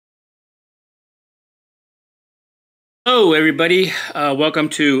Hello, everybody. Welcome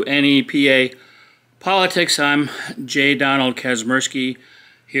to NEPA Politics. I'm J. Donald Kazmersky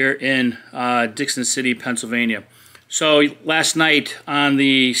here in Dixon City, Pennsylvania. So last night on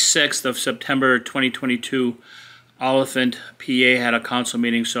the 6th of September 2022, Olyphant, PA had a council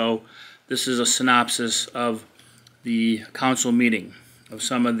meeting. So this is a synopsis of the council meeting of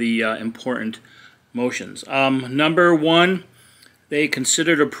some of the important motions. Number one, they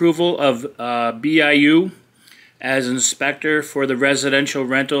considered approval of BIU as inspector for the residential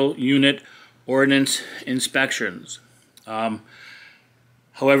rental unit ordinance inspections.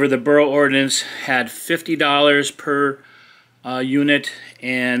 However, the borough ordinance had $50 per unit,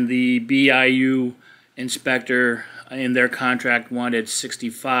 and the BIU inspector in their contract wanted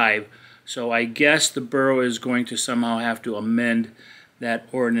 $65. So I guess the borough is going to somehow have to amend that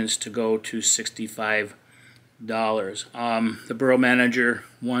ordinance to go to $65. The borough manager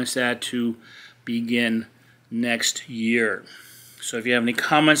wants that to begin next year. So if you have any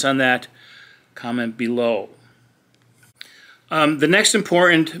comments on that, comment below. The next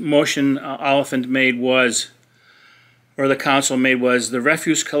important motion Olyphant made was, or the council made, was the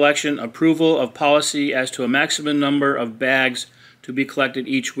refuse collection approval of policy as to a maximum number of bags to be collected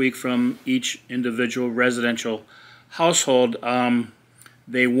each week from each individual residential household.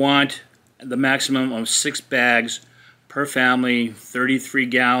 They want the maximum of 6 bags per family, 33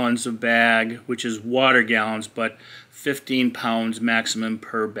 gallons of bag, which is water gallons, but 15 pounds maximum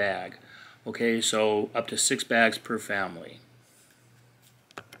per bag. Okay, so up to 6 bags per family.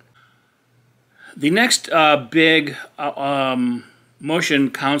 The next big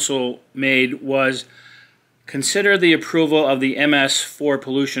motion council made was consider the approval of the MS4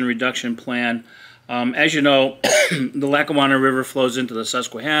 pollution reduction plan. As you know, the Lackawanna River flows into the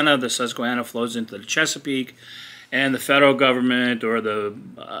Susquehanna flows into the Chesapeake, and the federal government or the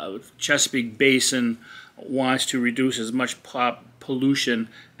Chesapeake Basin wants to reduce as much pollution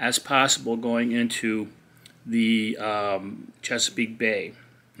as possible going into the Chesapeake Bay.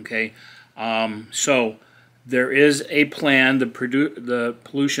 Okay, so there is a plan. The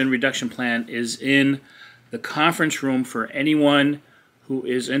pollution reduction plan is in the conference room for anyone who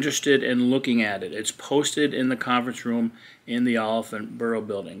is interested in looking at it. It's posted in the conference room in the Olyphant Borough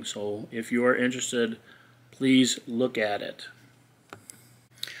building. So if you are interested, please look at it.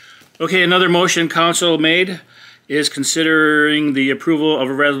 Okay, another motion council made is considering the approval of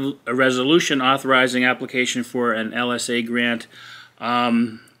a resolution authorizing application for an LSA grant.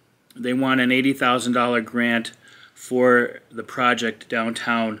 They want an $80,000 grant for the project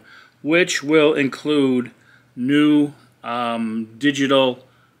downtown, which will include new digital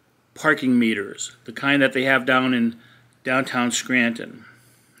parking meters, the kind that they have down in downtown Scranton.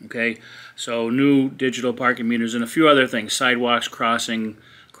 Okay, so new digital parking meters and a few other things, sidewalks, crossing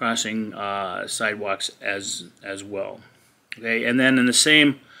sidewalks as well. Okay, and then in the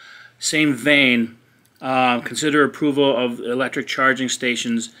same vein, consider approval of electric charging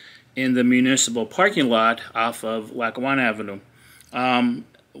stations in the municipal parking lot off of Lackawanna Avenue.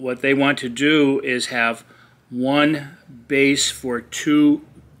 What they want to do is have one base for 2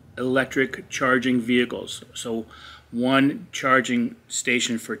 electric charging vehicles. So one charging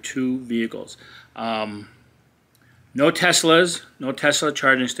station for 2 vehicles. No Teslas, no Tesla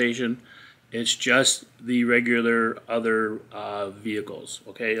charging station. It's just the regular other vehicles.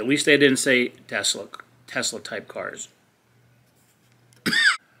 Okay, at least they didn't say Tesla type cars.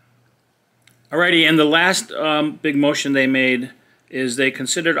 Alrighty, and the last big motion they made is they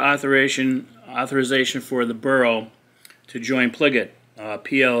considered authorization for the borough to join Pliget,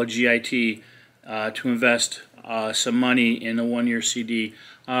 PLGIT, to invest some money in a 1-year CD.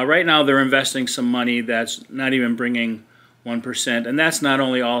 Right now they're investing some money that's not even bringing 1%, and that's not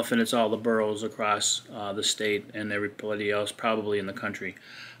only Olyphant, it's all the boroughs across the state and everybody else probably in the country.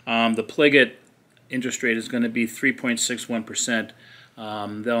 The Pliget interest rate is going to be 3.61%.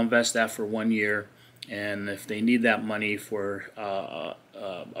 They'll invest that for 1 year, and if they need that money for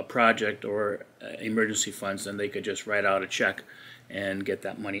a project or emergency funds, then they could just write out a check and get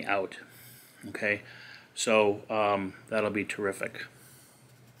that money out. Okay, so that'll be terrific.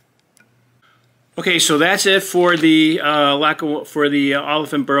 Okay, so that's it for the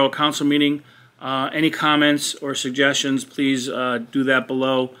Olyphant Borough Council meeting. Any comments or suggestions, please do that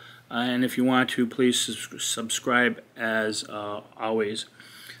below. And if you want to, please subscribe as always.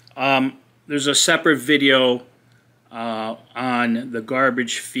 There's a separate video on the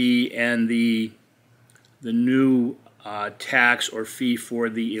garbage fee and the new tax or fee for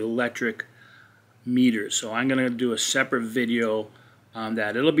the electric meters. So I'm going to do a separate video on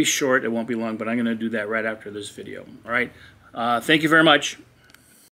that. It'll be short, it won't be long, but I'm going to do that right after this video. All right. Thank you very much.